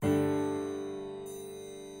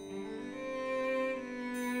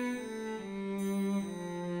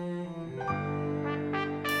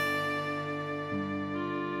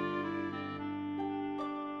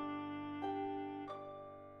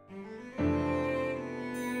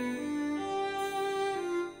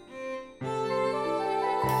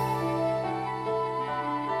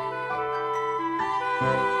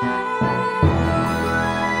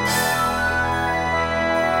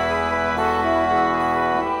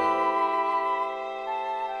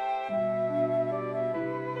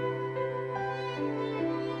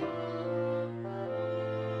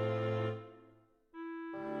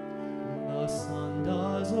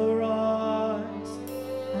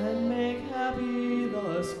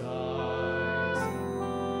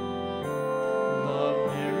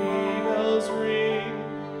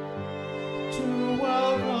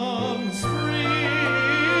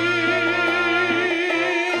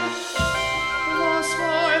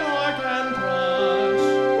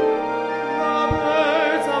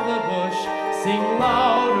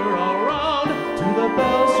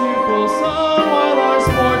sun, while our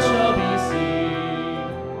sport shall be seen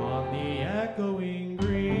on the echoing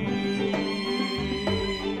green.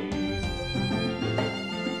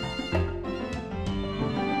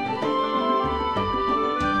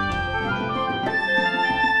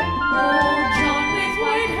 Old John with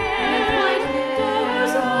white hair,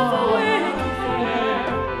 daughters of a wicked fair,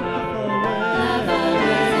 level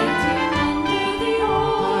visiting under the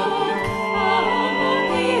oak, among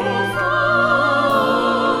the old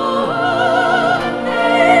folk.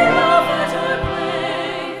 They laugh at our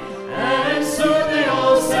play, And soon they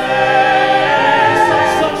all sang,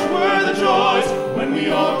 such were the joys when we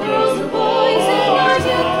all girls and boys in our boys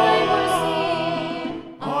youth play were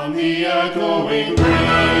seen. on the echoing green.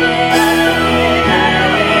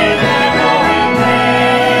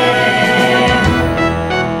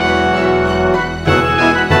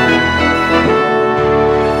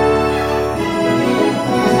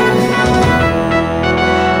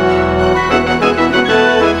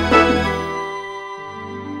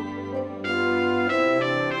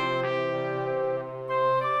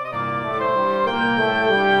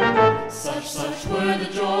 Such were the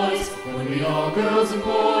joys when we all girls and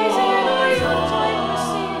boys In our youth play were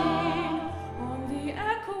seen on the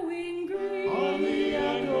echoing green. on the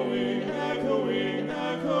echoing, echoing,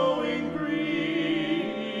 echoing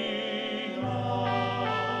green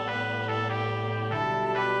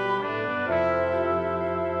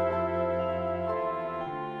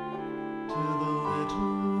To the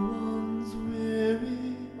little ones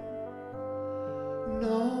weary,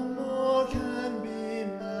 no